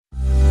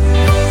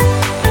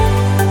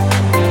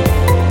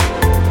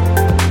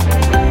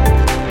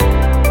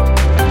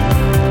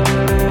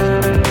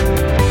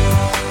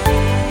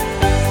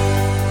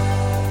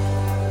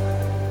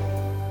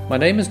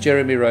name is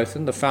Jeremy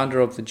Rothen, the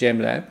founder of the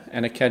Gem Lab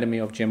and Academy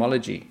of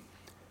Gemology.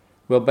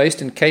 We're based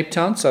in Cape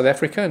Town, South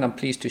Africa, and I'm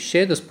pleased to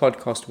share this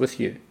podcast with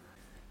you.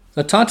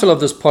 The title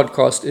of this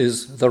podcast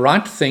is The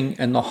Right Thing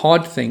and the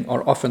Hard Thing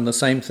Are Often the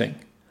Same Thing.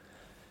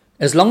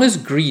 As long as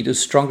greed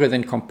is stronger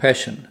than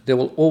compassion, there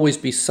will always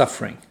be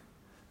suffering.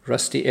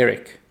 Rusty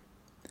Eric.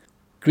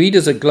 Greed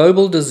is a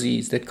global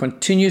disease that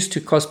continues to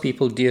cost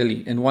people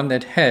dearly, and one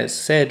that has,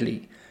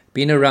 sadly,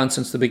 been around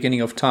since the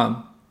beginning of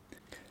time.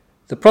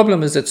 The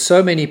problem is that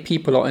so many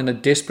people are in a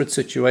desperate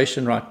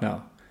situation right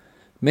now,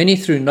 many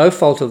through no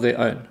fault of their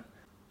own.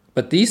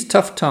 But these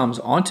tough times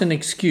aren't an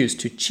excuse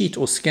to cheat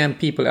or scam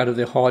people out of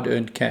their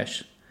hard-earned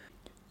cash.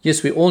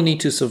 Yes, we all need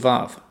to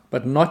survive,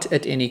 but not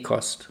at any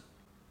cost.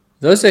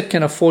 Those that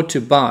can afford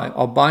to buy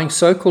are buying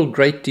so-called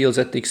great deals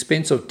at the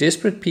expense of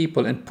desperate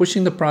people and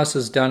pushing the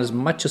prices down as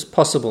much as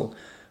possible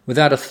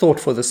without a thought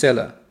for the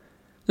seller.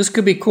 This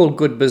could be called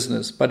good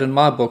business, but in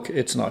my book,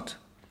 it's not.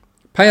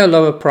 Pay a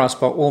lower price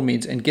by all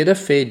means and get a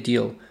fair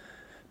deal,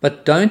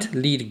 but don't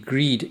lead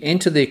greed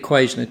into the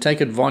equation and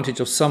take advantage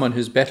of someone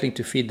who's battling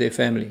to feed their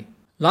family.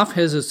 Life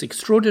has this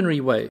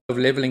extraordinary way of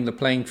leveling the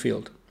playing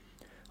field.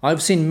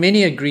 I've seen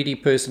many a greedy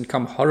person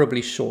come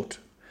horribly short,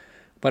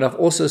 but I've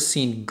also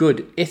seen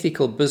good,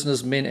 ethical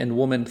businessmen and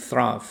women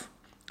thrive.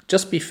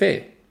 Just be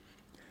fair.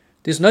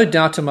 There's no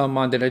doubt in my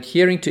mind that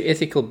adhering to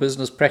ethical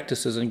business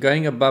practices and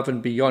going above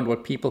and beyond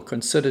what people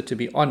consider to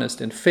be honest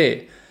and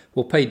fair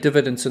will pay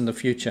dividends in the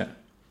future.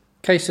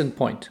 Case in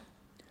point.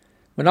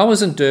 When I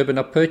was in Durban,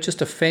 I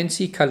purchased a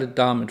fancy coloured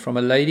diamond from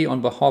a lady on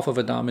behalf of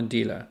a diamond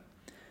dealer.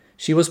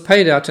 She was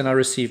paid out and I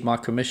received my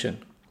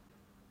commission.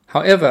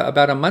 However,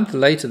 about a month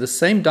later, the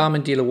same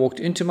diamond dealer walked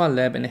into my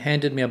lab and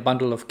handed me a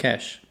bundle of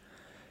cash.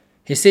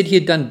 He said he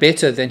had done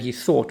better than he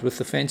thought with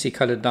the fancy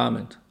coloured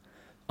diamond.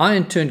 I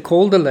in turn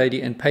called the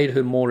lady and paid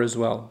her more as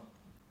well.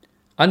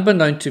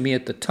 Unbeknown to me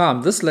at the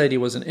time, this lady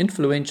was an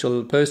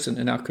influential person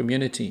in our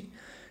community,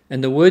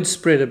 and the word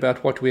spread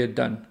about what we had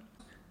done.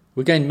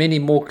 We gained many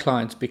more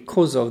clients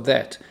because of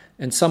that,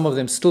 and some of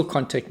them still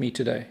contact me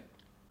today.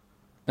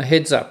 A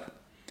heads up.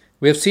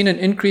 We have seen an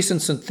increase in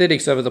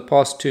synthetics over the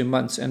past 2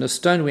 months, and a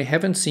stone we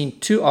haven't seen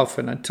too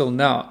often until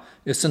now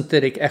is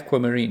synthetic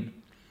aquamarine.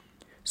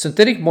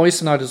 Synthetic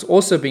moissanite is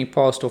also being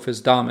passed off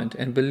as diamond,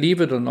 and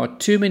believe it or not,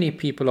 too many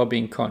people are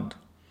being conned.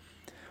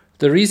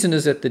 The reason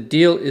is that the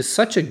deal is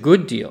such a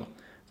good deal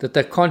that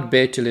they can't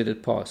bear to let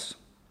it pass.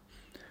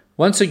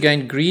 Once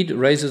again, greed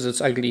raises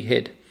its ugly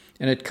head,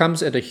 and it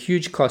comes at a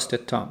huge cost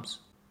at times.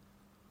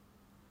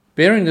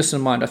 Bearing this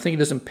in mind, I think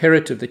it is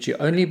imperative that you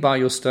only buy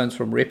your stones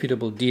from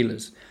reputable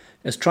dealers,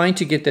 as trying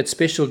to get that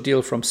special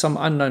deal from some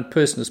unknown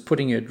person is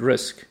putting you at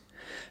risk.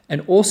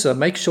 And also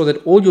make sure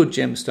that all your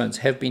gemstones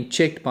have been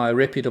checked by a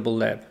reputable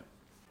lab.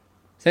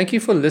 Thank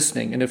you for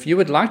listening, and if you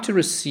would like to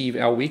receive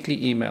our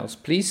weekly emails,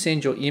 please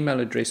send your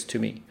email address to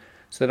me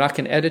so that I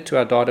can add it to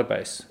our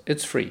database.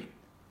 It's free.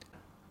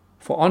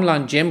 For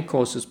online gem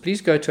courses,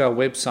 please go to our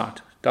website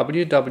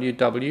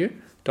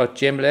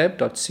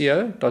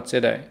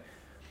www.gemlab.co.za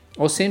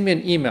or send me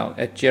an email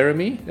at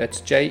Jeremy,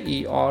 that's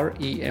Jeremy,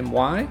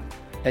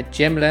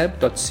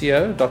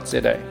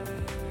 @gemlab.co.za.